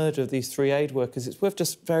the murder of these 3 aid workers, it's worth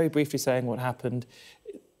just very briefly saying what happened.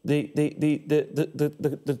 The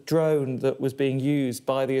drone that was being used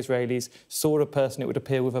by the Israelis saw a person, it would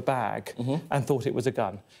appear, with a bag and thought it was a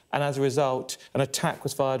gun. And as a result, an attack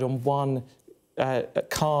was fired on one a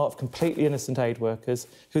car of completely innocent aid workers,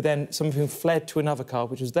 who then, some of whom fled to another car,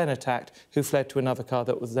 which was then attacked, who fled to another car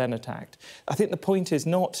that was then attacked. I think the point is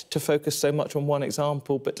not to focus so much on one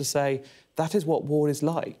example, but to say that is what war is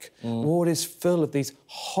like. War is full of these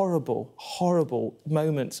horrible, horrible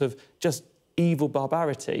moments of just evil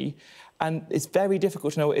barbarity. And it's very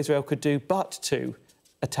difficult to know what Israel could do but to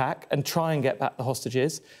attack and try and get back the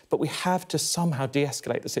hostages. But we have to somehow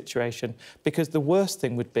de-escalate the situation, because the worst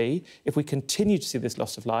thing would be if we continue to see this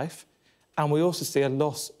loss of life and we also see a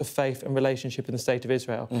loss of faith and relationship in the State of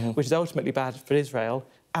Israel, which is ultimately bad for Israel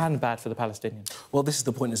and bad for the Palestinians. Well, this is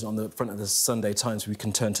the point, isn't it, on the front of the Sunday Times. We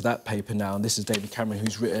can turn to that paper now, and this is David Cameron,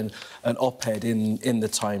 who's written an op-ed in the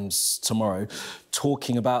Times tomorrow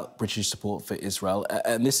talking about British support for Israel.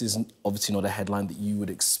 And this is obviously not a headline that you would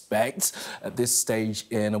expect at this stage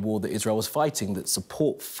in a war that Israel was fighting, that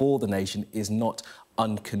support for the nation is not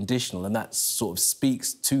unconditional. And that sort of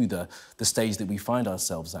speaks to the stage that we find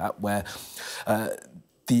ourselves at, where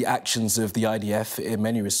the actions of the IDF, in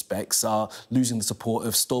many respects, are losing the support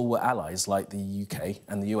of stalwart allies like the UK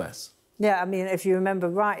and the US. Yeah, I mean, if you remember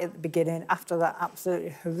right at the beginning, after that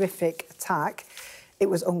absolutely horrific attack, it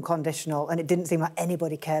was unconditional, and it didn't seem like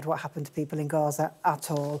anybody cared what happened to people in Gaza at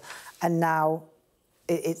all. And now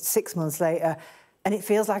it's 6 months later, and it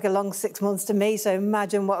feels like a long 6 months to me. So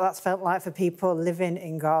imagine what that's felt like for people living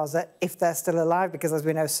in Gaza, if they're still alive, because as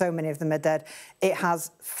we know, so many of them are dead. It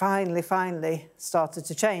has finally started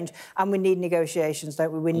to change. And we need negotiations,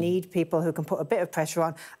 don't we? We need people who can put a bit of pressure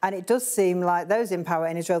on. And it does seem like those in power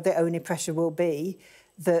in Israel, the only pressure will be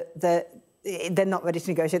that they're not ready to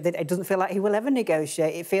negotiate. It doesn't feel like he will ever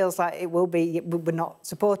negotiate. It feels like it will be, we're not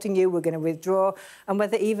supporting you, we're going to withdraw. And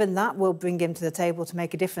whether even that will bring him to the table to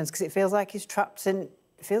make a difference, because it feels like he's trapped in,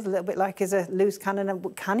 it feels a little bit like he's a loose cannon.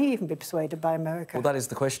 And can he even be persuaded by America? Well, that is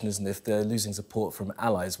the question, isn't it? If they're losing support from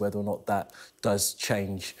allies, whether or not that does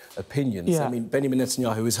change opinions. Yeah. I mean, Benjamin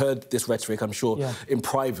Netanyahu has heard this rhetoric, I'm sure, in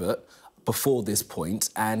private before this point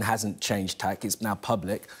and hasn't changed tack. It's now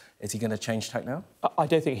public. Is he going to change tack now? I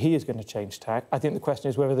don't think he is going to change tack. I think the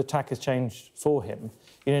question is whether the tack has changed for him.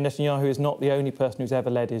 You know, Netanyahu is not the only person who's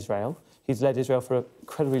ever led Israel. He's led Israel for an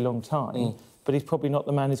incredibly long time, but he's probably not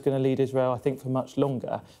the man who's going to lead Israel, I think, for much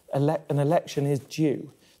longer. An election is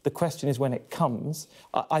due. The question is when it comes.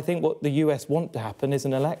 I think what the US want to happen is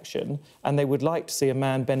an election, and they would like to see a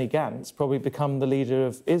man, Benny Gantz, probably become the leader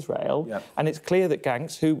of Israel. Yep. And it's clear that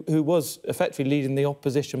Gantz, who was effectively leading the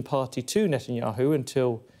opposition party to Netanyahu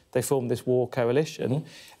until they formed this war coalition,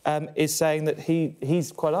 is saying that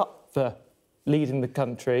he's quite up for leading the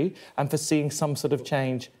country and for seeing some sort of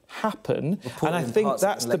change happen. And I think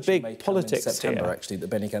that's the big politics in September, here. Actually, that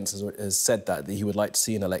Benny Gantz has said that he would like to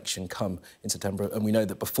see an election come in September. And we know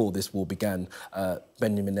that before this war began,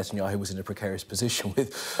 Benjamin Netanyahu was in a precarious position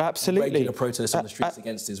with regular protests on the streets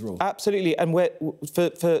against his rule. Absolutely. And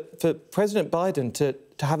for President Biden to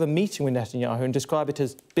have a meeting with Netanyahu and describe it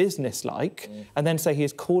as businesslike and then say he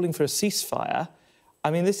is calling for a ceasefire,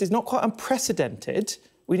 I mean, this is not quite unprecedented.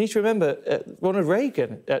 We need to remember Ronald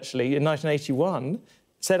Reagan, actually, in 1981,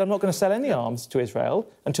 said, I'm not going to sell any arms to Israel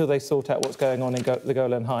until they sort out what's going on in the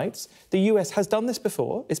Golan Heights. The US has done this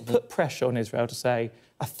before. It's put pressure on Israel to say,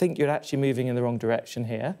 I think you're actually moving in the wrong direction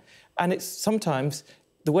here. And it's sometimes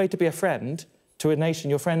the way to be a friend to a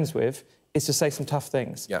nation you're friends with is to say some tough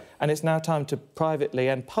things. Yeah. And it's now time to privately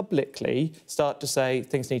and publicly start to say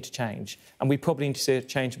things need to change. And we probably need to see a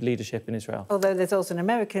change of leadership in Israel. Although there's also an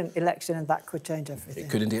American election and that could change everything. It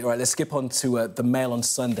could indeed. All right, let's skip on to the Mail on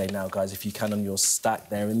Sunday now, guys, if you can, on your stack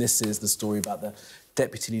there. And this is the story about the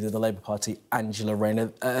Deputy Leader of the Labour Party, Angela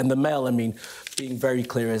Rayner. And the Mail, I mean, being very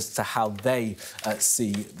clear as to how they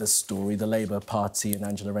see the story. The Labour Party and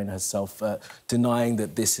Angela Rayner herself denying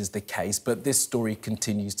that this is the case. But this story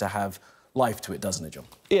continues to have life to it, doesn't it, John?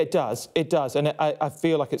 Yeah, it does. It does, and I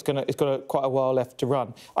feel like it's got quite a while left to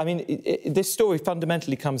run. I mean, this story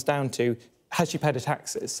fundamentally comes down to, has she paid her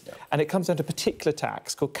taxes? Yeah. And it comes down to a particular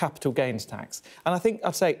tax called capital gains tax. And I think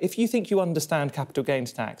I'd say, if you think you understand capital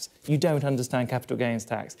gains tax, you don't understand capital gains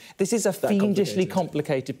tax. This is a fiendishly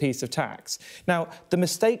complicated piece of tax. Now, the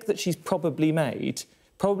mistake that she's probably made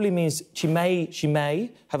probably means she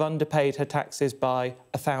may have underpaid her taxes by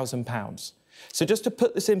 £1,000. So just to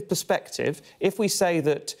put this in perspective, if we say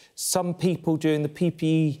that some people during the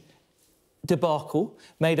PPE debacle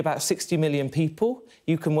made about 60 million people,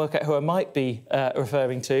 you can work out who I might be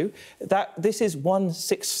referring to, this is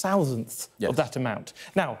 1/6000th of that amount.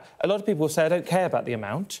 Now, a lot of people will say, I don't care about the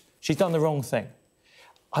amount, she's done the wrong thing.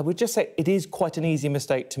 I would just say it is quite an easy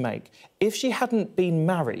mistake to make. If she hadn't been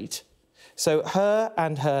married, so her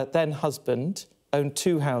and her then husband owned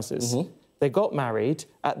 2 houses, they got married,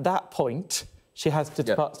 at that point, she has to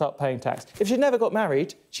start paying tax. If she never got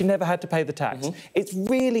married, she never had to pay the tax. It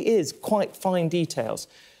really is quite fine details.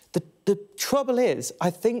 The trouble is, I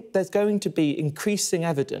think there's going to be increasing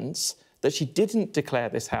evidence that she didn't declare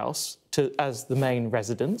this house as the main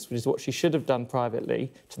residence, which is what she should have done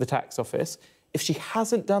privately to the tax office. If she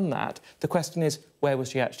hasn't done that, the question is, where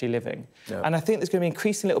was she actually living? Yeah. And I think there's going to be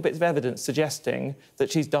increasing little bits of evidence suggesting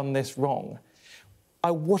that she's done this wrong.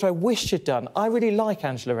 What I wish she'd done, I really like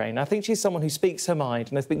Angela Rayner. I think she's someone who speaks her mind,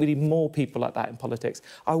 and I think we need more people like that in politics.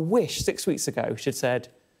 I wish 6 weeks ago she'd said,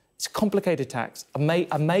 it's a complicated tax. I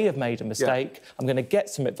may have made a mistake. Yeah. I'm going to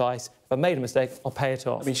get some advice. If I made a mistake, I'll pay it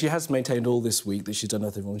off. I mean, she has maintained all this week that she's done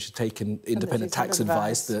nothing wrong. She's taken independent tax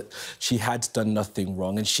advice that she had done nothing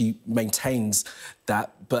wrong, and she maintains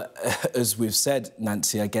that. But as we've said,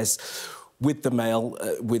 Nancy, I guess, with the Mail,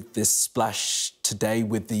 with this splash today,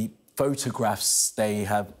 with the photographs they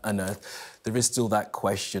have unearthed, there is still that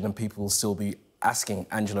question, and people will still be asking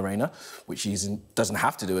Angela Rayner, which she doesn't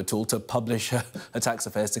have to do at all, to publish her tax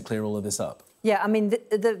affairs to clear all of this up. Yeah, I mean,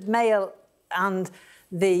 the Mail and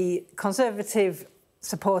the Conservative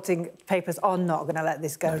supporting papers are not going to let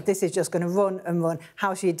this go. No. This is just going to run and run.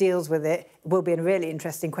 How she deals with it will be a really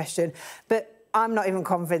interesting question. But I'm not even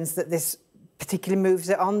convinced that this particularly moves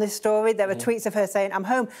it on, this story. There are tweets of her saying, I'm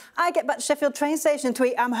home. I get back to Sheffield train station and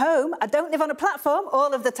tweet, I'm home. I don't live on a platform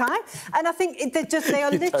all of the time. And I think they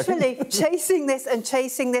are literally chasing this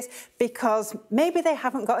because maybe they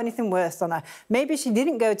haven't got anything worse on her. Maybe she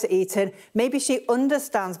didn't go to Eton. Maybe she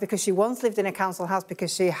understands because she once lived in a council house,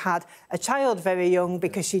 because she had a child very young,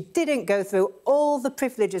 because she didn't go through all the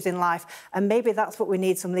privileges in life. And maybe that's what we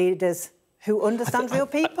need, some leaders who understand real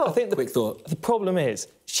people. I think the problem is,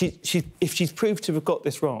 if she's proved to have got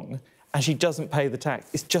this wrong and she doesn't pay the tax,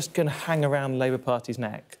 it's just going to hang around the Labour Party's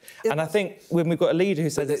neck. And I think when we've got a leader who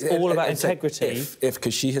says it's all about integrity...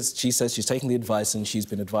 Because she says she's taken the advice and she's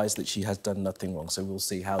been advised that she has done nothing wrong, so we'll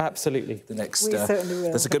see how... Absolutely. The next... We certainly will.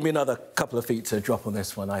 There's going to be another couple of feet to drop on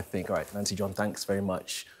this one, I think. All right, Nancy, John, thanks very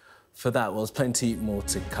much for that. Well, there's plenty more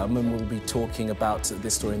to come, and we'll be talking about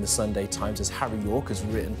this story in the Sunday Times, as Harry York has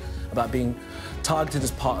written about being targeted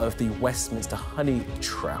as part of the Westminster honey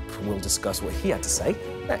trap. We'll discuss what he had to say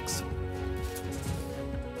next.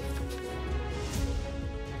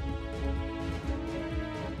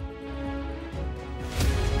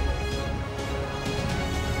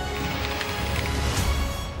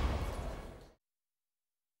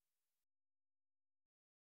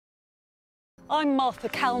 I'm Martha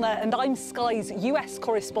Kellner, and I'm Sky's US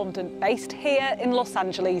correspondent based here in Los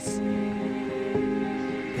Angeles.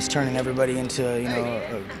 It's turning everybody into,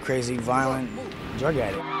 a crazy, violent drug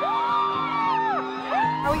addict.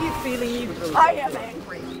 How are you feeling? I am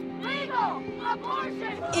angry.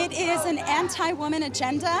 It is an anti-woman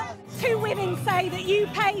agenda. 2 women say that you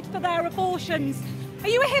paid for their abortions. Are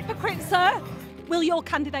you a hypocrite, sir? Will your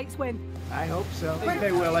candidates win? I hope so. I think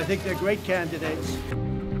they will. I think they're great candidates.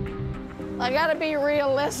 I gotta be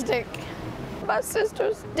realistic. My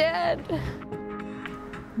sister's dead.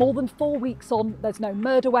 More than 4 weeks on, there's no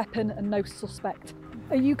murder weapon and no suspect.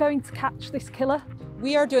 Are you going to catch this killer?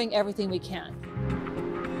 We are doing everything we can.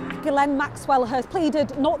 Ghislaine Maxwell has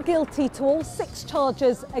pleaded not guilty to all 6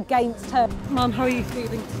 charges against her. Mum, how are you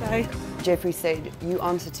feeling today? Jeffrey said, you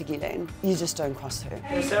answer to Ghislaine, you just don't cross her.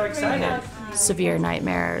 You're so excited. Severe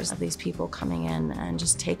nightmares of these people coming in and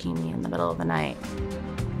just taking me in the middle of the night.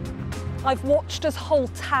 I've watched as whole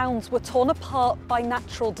towns were torn apart by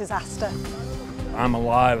natural disaster. I'm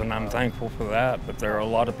alive and I'm thankful for that, but there are a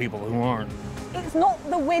lot of people who aren't. It's not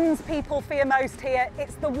the winds people fear most here,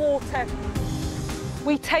 it's the water.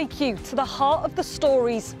 We take you to the heart of the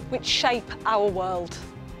stories which shape our world.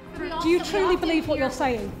 Do you truly believe what you're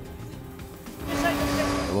saying?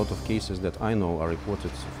 A lot of cases that I know are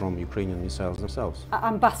reported from Ukrainian missiles themselves.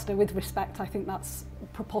 Ambassador, with respect, I think that's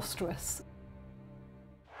preposterous.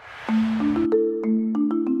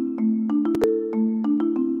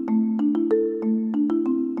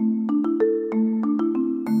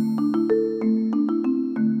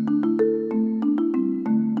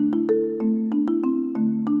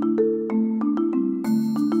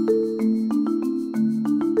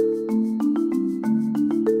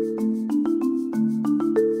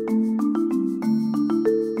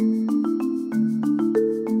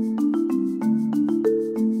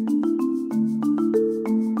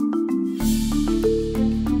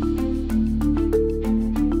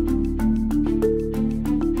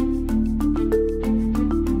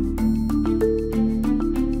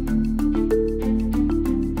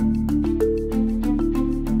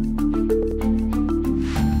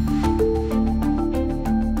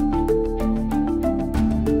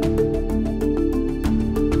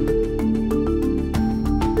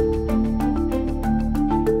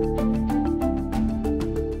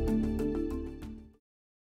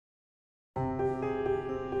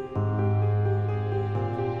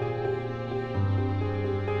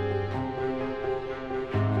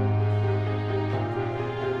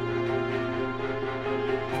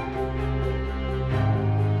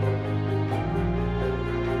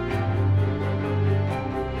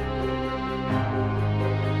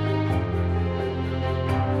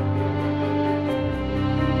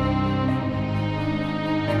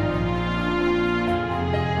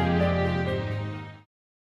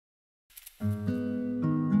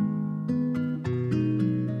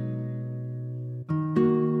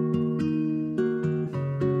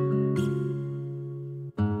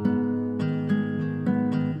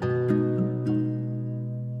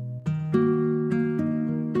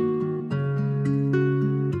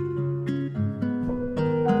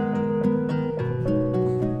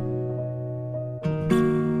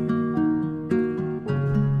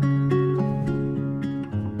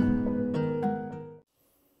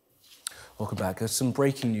 back. There's some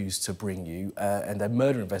breaking news to bring you, and a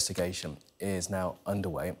murder investigation is now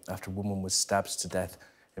underway after a woman was stabbed to death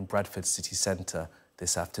in Bradford city centre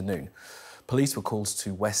this afternoon. Police were called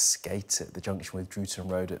to Westgate at the junction with Drewton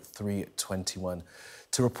Road at 3:21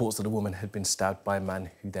 to reports that a woman had been stabbed by a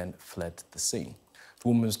man who then fled the scene. The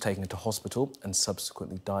woman was taken into hospital and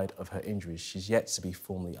subsequently died of her injuries. She's yet to be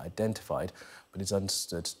formally identified, but is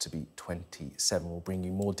understood to be 27. We'll bring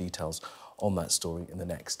you more details on that story in the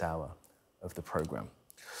next hour of the programme.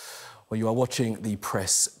 Well, you are watching the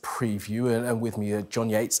press preview, and with me are John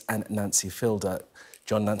Yates and Nancy Fielder.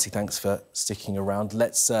 John, Nancy, thanks for sticking around.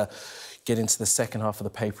 Let's get into the second half of the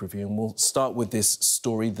paper review, and we'll start with this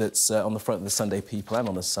story that's on the front of the Sunday People and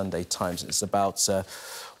on the Sunday Times. It's about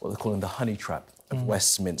what they're calling the honey trap of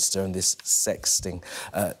Westminster and this sexting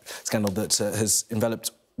scandal that has enveloped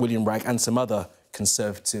William Bragg and some other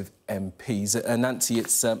Conservative MPs. Nancy,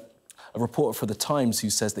 it's a reporter for The Times who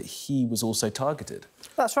says that he was also targeted.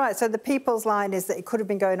 That's right. So the People's line is that it could have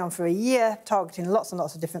been going on for a year, targeting lots and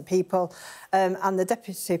lots of different people. And the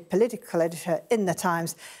deputy political editor in The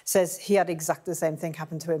Times says he had exactly the same thing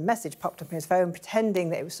happen to him. Message popped up on his phone, pretending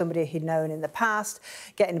that it was somebody he'd known in the past,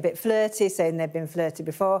 getting a bit flirty, saying they'd been flirty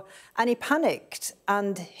before. And he panicked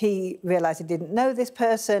and he realised he didn't know this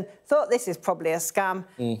person, thought this is probably a scam,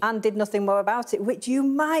 and did nothing more about it, which you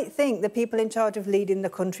might think the people in charge of leading the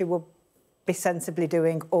country will be sensibly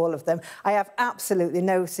doing, all of them. I have absolutely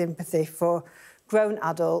no sympathy for grown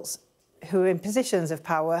adults who are in positions of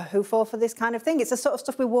power who fall for this kind of thing. It's the sort of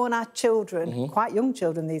stuff we warn our children, quite young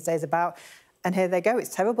children these days, about. And here they go.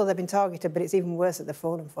 It's terrible they've been targeted, but it's even worse that they've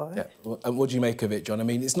fallen for it. Yeah. Well, and what do you make of it, John? I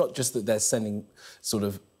mean, it's not just that they're sending sort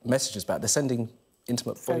of messages back, they're sending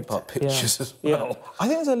intimate body part pictures as well. Yeah. I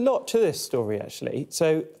think there's a lot to this story, actually.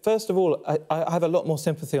 So, first of all, I have a lot more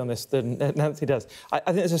sympathy on this than Nancy does. I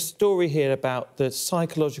think there's a story here about the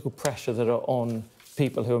psychological pressure that are on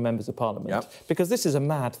people who are members of Parliament, because this is a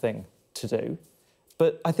mad thing to do.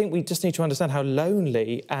 But I think we just need to understand how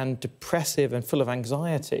lonely and depressive and full of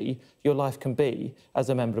anxiety your life can be as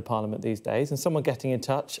a Member of Parliament these days, and someone getting in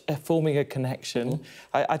touch, forming a connection.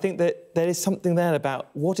 I think that there is something there about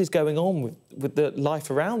what is going on with the life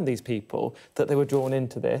around these people that they were drawn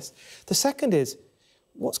into this. The second is,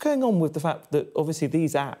 what's going on with the fact that, obviously,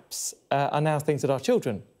 these apps are now things that our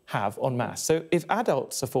children have en masse. So if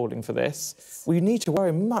adults are falling for this, we need to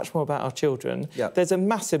worry much more about our children. There's a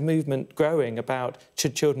massive movement growing about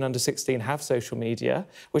should children under 16 have social media,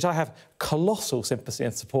 which I have colossal sympathy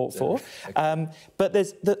and support for. But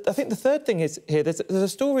I think the third thing is here, there's a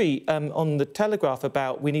story on the Telegraph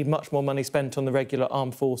about we need much more money spent on the regular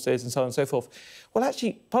armed forces and so on and so forth. Well,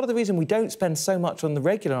 actually, part of the reason we don't spend so much on the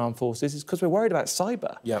regular armed forces is because we're worried about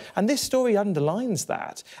cyber. And this story underlines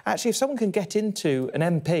that. Actually, if someone can get into an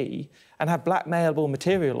MP and have blackmailable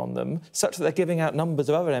material on them, such that they're giving out numbers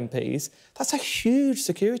of other MPs, that's a huge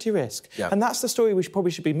security risk. And that's the story we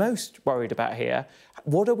probably should be most worried about here.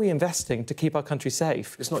 What are we investing to keep our country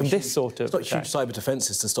safe from this sort of attack? It's not huge cyber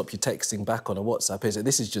defences to stop you texting back on a WhatsApp, is it?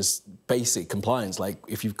 This is just basic compliance. Like,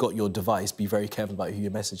 if you've got your device, be very careful about who you're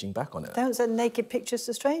messaging back on it. Don't send naked pictures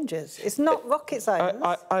to strangers. It's not rocket science.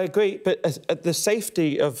 I agree, but the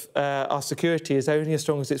safety of our security is only as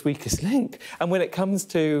strong as its weakest link. And when it comes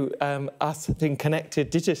to us being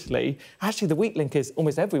connected digitally, actually the weak link is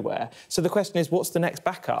almost everywhere. So the question is, what's the next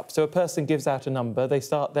backup? So a person gives out a number, they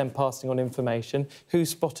start then passing on information. Who's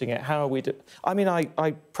spotting it? How are we I mean,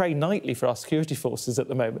 I pray nightly for our security forces at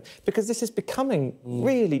the moment, because this is becoming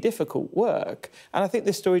really difficult work. And I think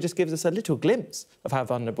this story just gives us a little glimpse of how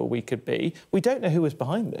vulnerable we could be. We don't know who was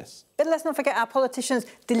behind this. But let's not forget, our politicians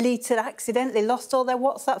deleted accidentally, lost all their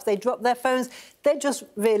WhatsApps, they dropped their phones. They're just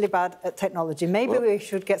really bad at technology. Maybe we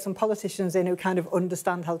should get some politicians in who kind of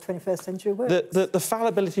understand how the 21st century works. The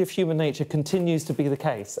fallibility of human nature continues to be the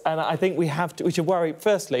case. And I think we should worry,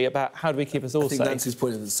 firstly, about how do we keep us all safe. I think Nancy's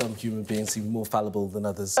point is that some human beings seem more fallible than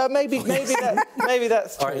others. Maybe that's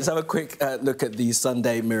true. All right, let's have a quick look at the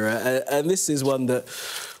Sunday Mirror. And this is one that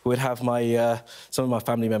would have some of my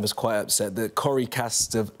family members quite upset. The Corrie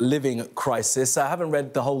cast of Living Crisis. I haven't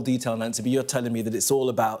read the whole detail, Nancy, but you're telling me that it's all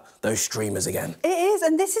about those streamers again. It is,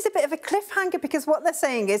 and this is a bit of a cliffhanger, because what they're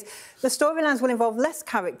saying is the storylines will involve less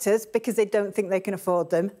characters because they don't think they can afford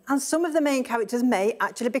them, and some of the main characters may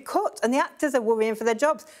actually be cut, and the actors are worrying for their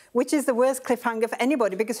jobs, which is the worst cliffhanger for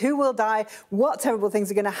anybody, because who will die, what terrible things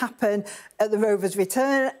are going to happen at the Rover's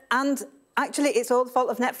return, and Actually, it's all the fault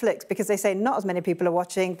of Netflix because they say not as many people are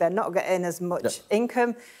watching, they're not getting as much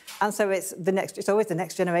income, and so it's always the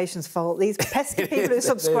next generation's fault. These pesky people who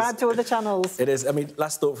subscribe to other channels. It is. I mean,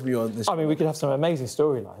 last thought from you on this. I mean, we could have some amazing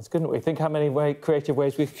storylines, couldn't we? Think how many creative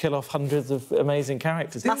ways we could kill off hundreds of amazing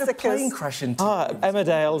characters. Didn't a plane crash into...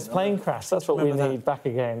 Emmerdale's plane crash. That's what we need back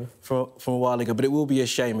again. From a while ago, but it will be a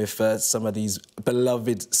shame if some of these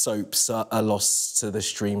beloved soaps are lost to the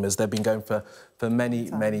streamers. They've been going for many,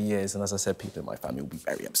 many years, and as I said, people in my family will be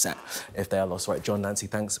very upset if they are lost. Right, John, Nancy,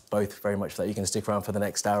 thanks both very much for that. You can stick around for the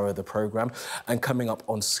next hour of the programme. And coming up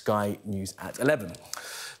on Sky News at 11,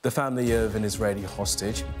 the family of an Israeli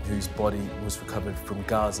hostage whose body was recovered from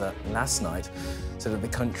Gaza last night said that the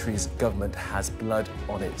country's government has blood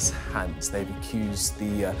on its hands. They've accused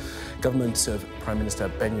the government of Prime Minister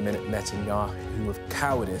Benjamin Netanyahu of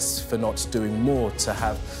cowardice for not doing more to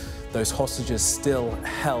have those hostages still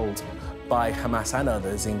held by Hamas and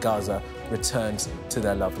others in Gaza returned to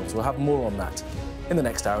their loved ones. We'll have more on that in the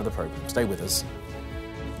next hour of the programme. Stay with us.